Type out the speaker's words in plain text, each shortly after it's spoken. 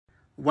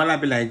While I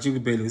be like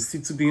Jingle Bello, see,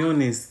 to be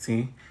honest,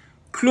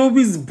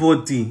 Chloe's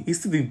body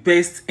is the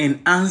best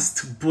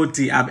enhanced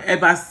body I've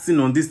ever seen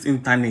on this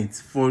internet,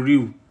 for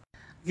real.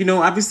 You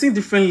know, I've been seeing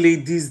different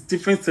ladies,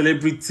 different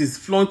celebrities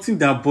flaunting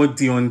their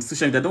body on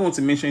social media. I don't want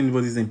to mention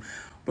anybody's name,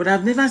 but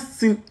I've never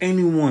seen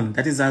anyone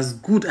that is as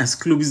good as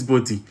Chloe's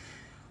body.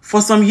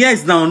 For some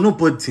years now,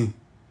 nobody.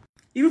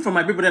 Even from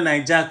my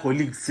BBNAIJA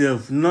colleagues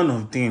self, none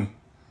of them.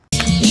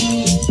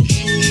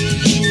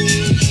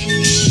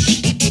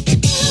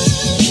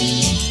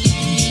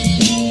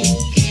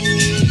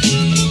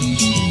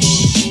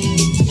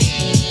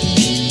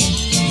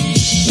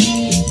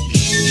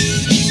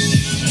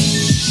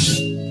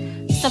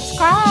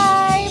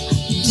 Subscribe.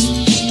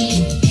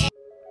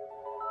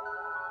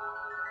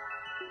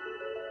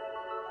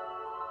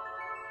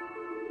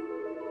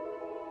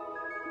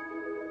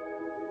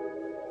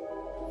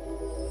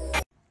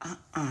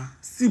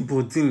 See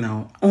body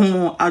now.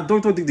 Our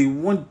doctor did a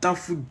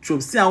wonderful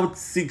job. See how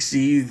thick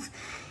she is.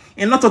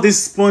 And not all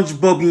this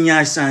SpongeBob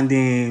Yash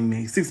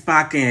and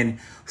six-pack and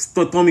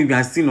tummy we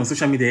are seeing on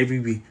social media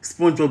everywhere.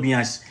 SpongeBob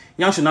Yash.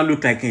 Yash should not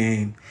look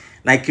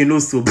like you know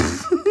so.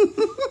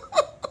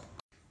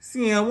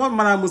 See, what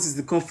matters most is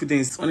the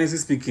confidence, honestly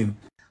speaking.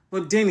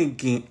 But then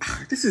again,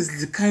 this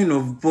is the kind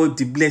of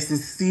body Blessing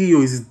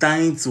CEO is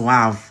dying to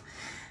have.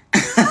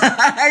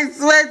 I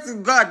swear to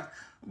God.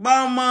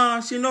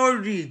 Mama, she no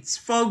rich.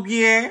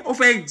 Forget,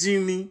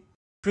 Jimmy.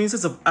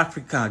 Princess of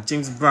Africa,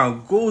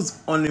 JamesBrown,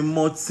 goes on a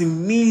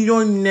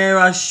multi-million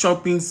naira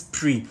shopping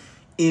spree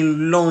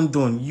in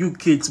London,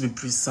 UK to be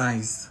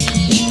precise.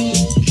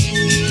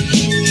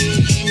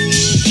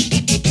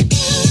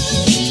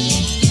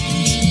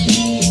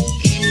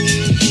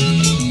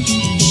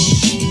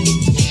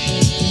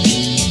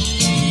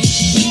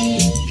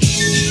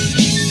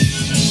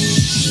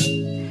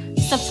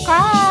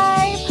 Subscribe.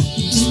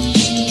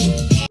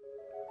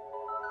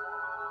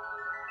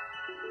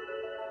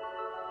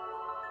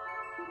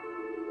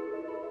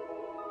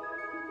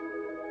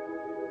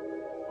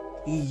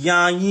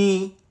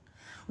 Yanyi,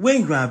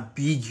 when you are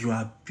big, you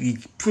are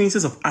big.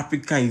 Princess of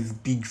Africa is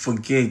big,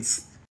 forget.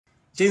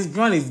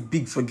 JamesBrown is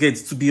big, forget.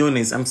 To be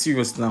honest, I'm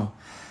serious now.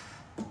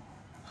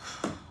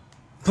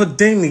 But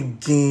then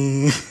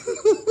again,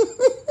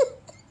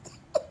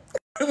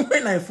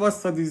 when I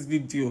first saw this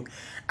video,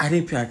 I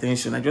didn't pay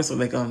attention. I just was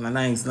like, oh,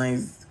 nice.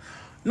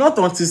 Not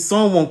until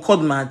someone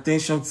called my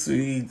attention to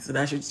it, so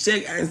that I should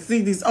check and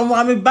see this. Oh,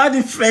 I'm a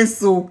bad friend,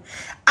 so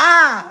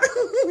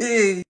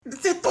hey,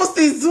 they toast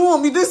the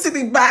zoom. You don't see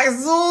the back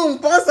zoom.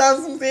 Pause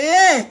and zoom.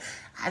 Yeah.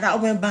 And I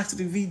went back to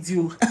the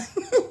video,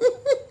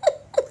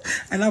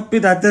 and I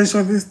paid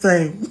attention this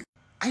time.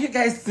 Are you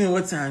guys seeing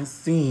what I'm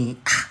seeing?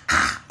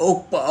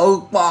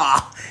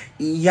 Opa,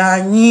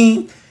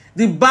 Yanni,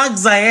 the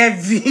bags are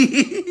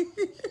heavy.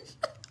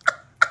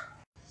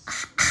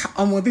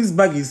 This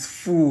bag is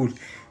full.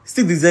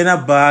 Still designer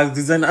bags,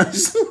 designer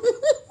shoes.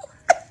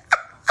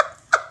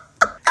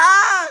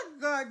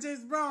 God,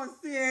 JamesBrown,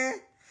 see,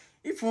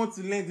 if you want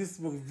to learn this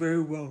work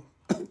very well,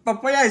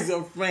 Papaya is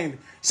your friend.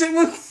 She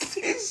will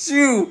teach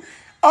you.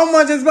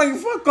 JamesBrown, you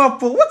fuck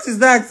up. What is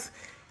that?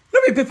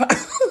 Let me paper.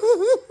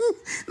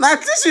 Now,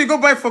 teach you go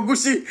buy for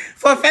Gucci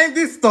for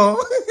Fendi store.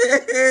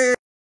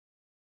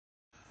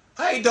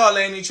 Hi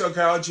darling, it's your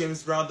girl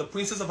JamesBrown, the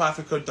Princess of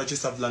Africa,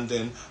 Duchess of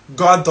London,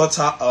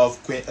 goddaughter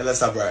of Queen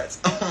Elizabeth.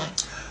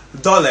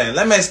 Darling,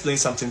 let me explain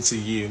something to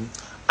you.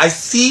 I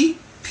see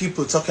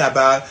people talking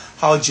about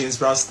how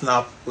JamesBrown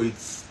snapped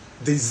with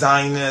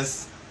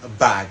designers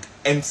bag,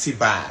 empty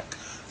bag.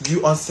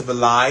 You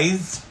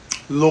uncivilized,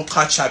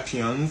 local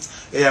champions,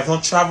 you have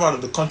not traveled out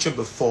of the country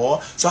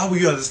before, so how will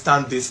you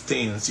understand these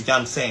things? You get what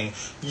I'm saying?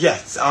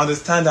 Yes, I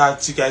understand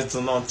that you guys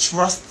do not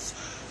trust.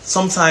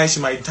 Sometimes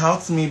you might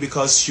doubt me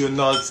because you're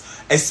not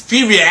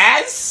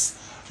experienced.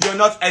 You're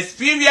not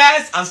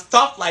experienced and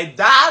stuff like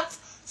that.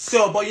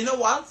 So, but you know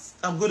what?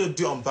 I'm going to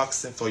do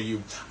unboxing for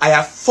you. I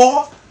have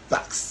 4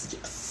 bags,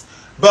 yes.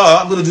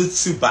 But I'm going to do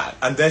 2 bags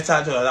and then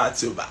start doing another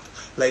 2 bags.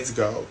 Let's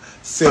go.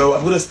 So,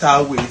 I'm going to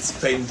start with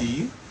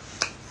Fendi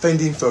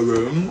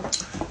Forum.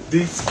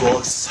 This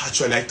box,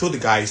 actually, I told the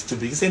guys to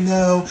be. He said,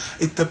 no,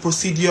 it's the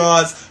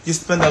procedures. You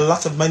spend a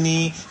lot of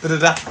money.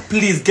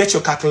 Please get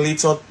your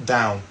calculator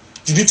down.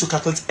 You need to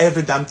calculate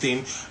every damn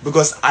thing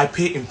because I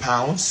pay in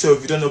pounds. So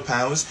if you don't know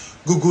pounds,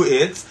 Google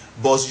it,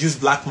 but use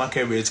black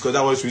market rates because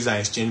that was the reason I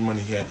exchange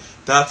money here.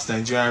 That's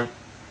Nigerian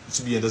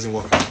CBN doesn't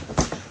work.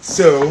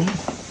 So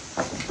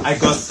I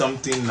got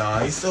something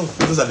nice. Oh,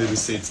 those are the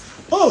receipts.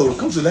 Oh, it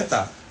comes with a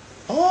letter.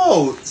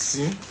 Oh,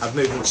 see, I've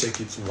not even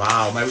checked it.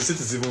 Wow, my receipt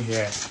is even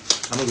here.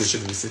 I'm not going to show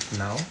the receipt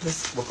now.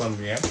 Let's work on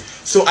here.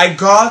 So I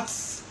got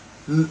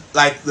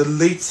like the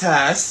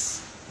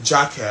latest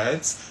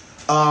jacket.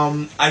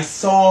 I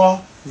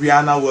saw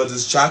Rihanna wear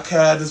this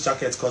jacket. This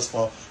jacket cost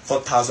for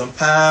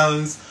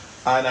 £4,000,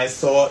 and I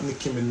saw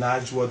Nicki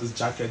Minaj wear this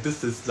jacket.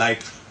 This is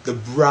like the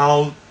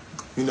brown,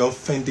 you know,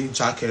 Fendi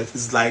jacket.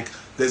 It's like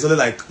there's only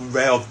like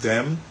rare of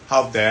them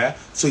out there,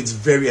 so it's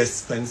very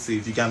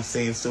expensive. You get what I'm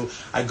saying? So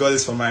I got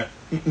this for my.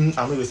 I'm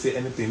not gonna say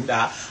anything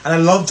that, and I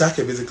love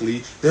jacket.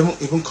 Basically, they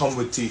don't even come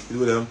with a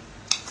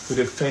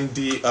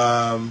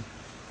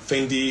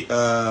Fendi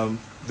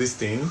this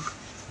thing.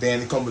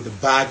 Then it comes with the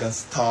bag and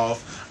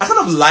stuff. I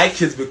kind of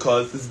like it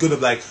because it's good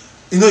of like,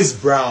 you know, it's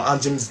brown. I'm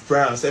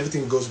JamesBrown, so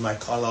everything goes with my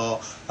color.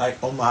 Like,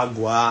 oh my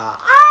god.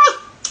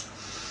 Ah!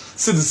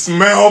 See the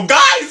smell,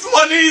 guys.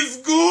 Money is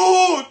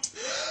good.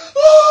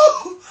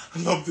 Oh, I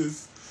love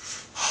this.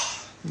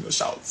 No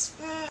shouts.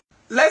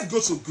 Let's go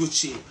to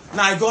Gucci.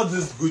 Now I got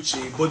this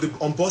Gucci, but the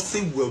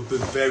unboxing will be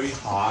very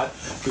hard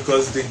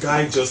because the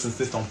guy just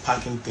insists on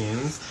packing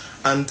things.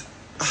 And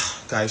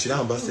guys, should I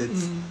unbox it?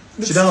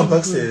 Should I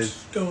unbox it?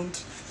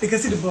 Don't. They can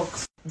see the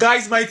box.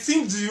 Guys, my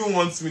team do you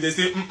want me? They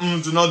say,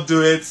 do not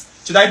do it.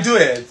 Should I do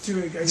it? Do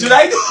it, guys. Should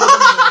I do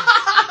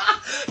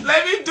it?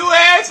 Let me do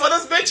it for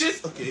those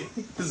bitches. Okay,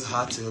 this is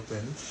hard to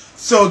open.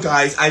 So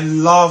guys, I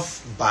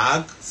love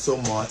bag so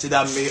much. It's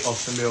a male or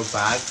female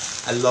bag.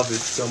 I love it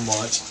so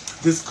much.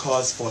 This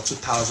costs for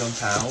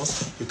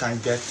 £2,000. You can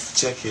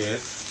check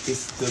it.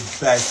 It's the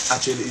best.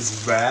 Actually,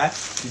 it's rare.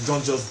 You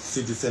don't just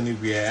see this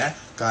anywhere,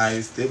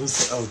 guys. They will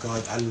say, oh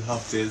god, I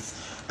love this.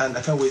 And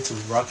I can't wait to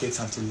rock it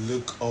and to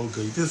look all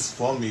good. This is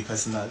for me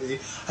personally.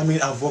 I mean,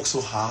 I've worked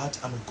so hard.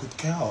 I'm a good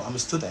girl. I'm a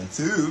student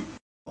too.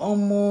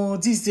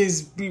 This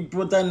is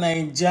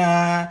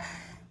BBNAIJA.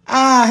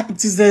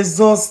 It is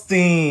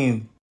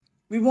exhausting.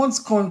 We want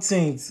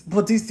content,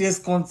 but this year's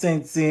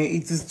content,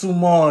 it is too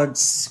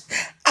much.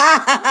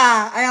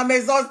 I am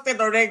exhausted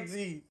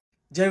already.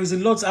 There is a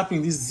lot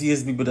happening this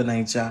year's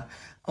BBNAIJA.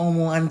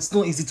 And it's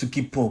not easy to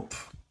keep up.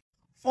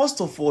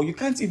 First of all, you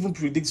can't even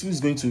predict who is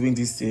going to win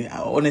this year,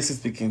 honestly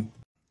speaking.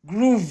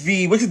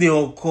 Groovy, what did they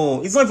all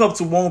call? It's not even up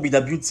to one with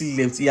the beauty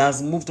left. He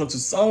has moved on to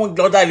some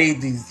other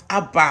ladies.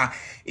 Abba.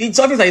 It's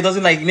obvious that he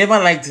doesn't like, he never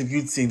liked the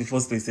beauty in the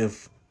first place.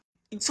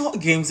 It's all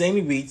games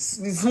anyway.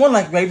 It's more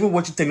like we're even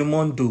watching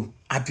Telemundo.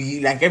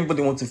 Like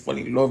everybody wants to fall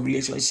in love,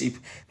 relationship.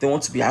 They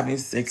want to be having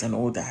sex and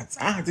all that.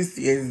 This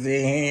is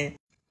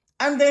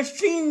And then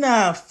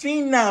Fina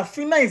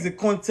is the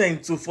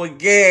content to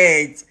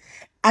forget.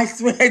 I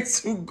swear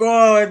to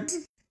God.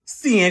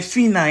 See,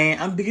 Fina,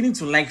 I'm beginning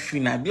to like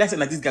Fina. I be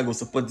like this guy will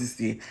support this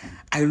year.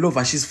 I love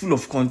her. She's full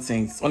of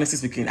content, honestly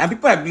speaking. And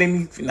people are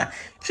blaming Fina.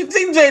 She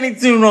didn't do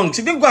anything wrong.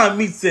 She didn't go and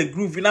meet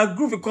Groovy. Now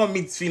Groovy can't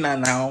meet Fina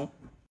now.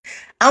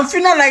 And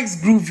Fina likes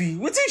Groovy.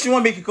 What think she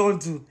want to make it come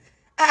do?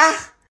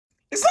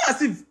 It's not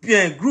as if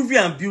Groovy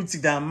and Beauty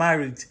that are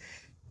married.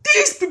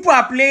 These people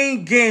are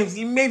playing games.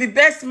 He made the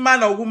best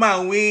man or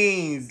woman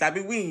wins. That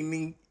be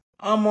winning.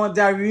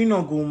 That really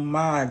not go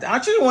mad. I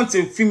actually want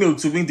a female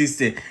to win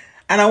this year.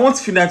 And I want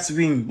Fina to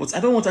win. But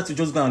I don't want her to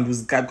just go and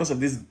lose guy because of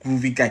this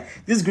Groovy guy.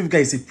 This Groovy guy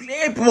is a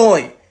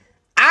playboy.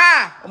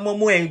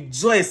 Momo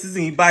enjoy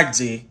season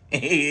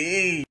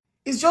Ibaje.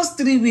 It's just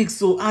 3 weeks,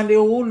 and a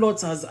whole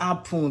lot has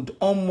happened.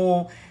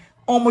 You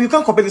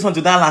can't compare this one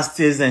to that last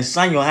year's and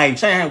Shine Your Eye.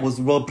 Shine Your Eye was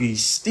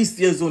rubbish. This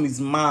year's one is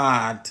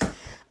mad.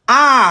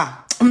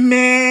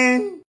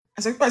 Man.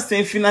 As people are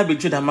saying Fina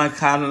betrayed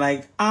Amaka, I'm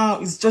like,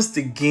 it's just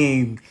a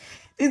game.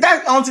 Is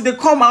that until they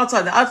come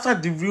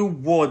outside the real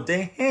world?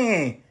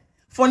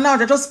 For now,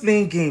 they're just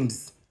playing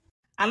games.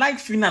 I like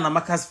Fina and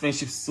Amaka's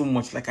friendship so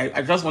much. Like,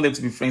 I just want them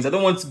to be friends. I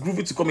don't want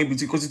Groovy to come in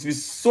between because it will be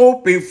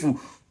so painful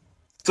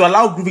to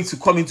allow Groovy to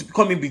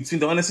come in between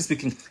them, honestly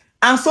speaking.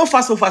 And so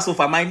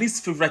far, my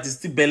least favorite is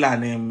still Bella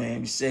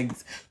and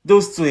Shags.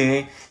 Those two,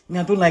 I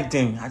don't like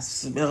them.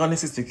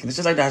 Honestly speaking, it's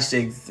just like that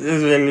Shags.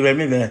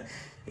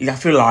 I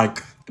feel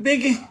like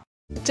Biggie.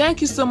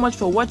 Thank you so much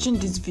for watching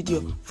this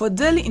video. For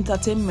daily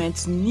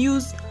entertainment,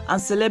 news,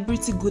 and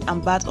celebrity good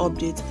and bad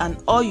updates,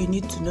 and all you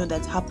need to know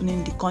that's happening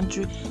in the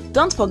country,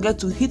 don't forget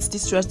to hit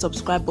this red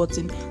subscribe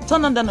button,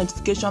 turn on the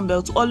notification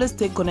bell to always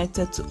stay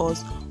connected to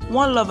us.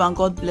 One love and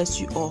God bless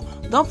you all.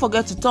 Don't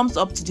forget to thumbs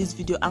up to this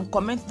video and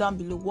comment down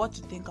below what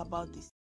you think about this.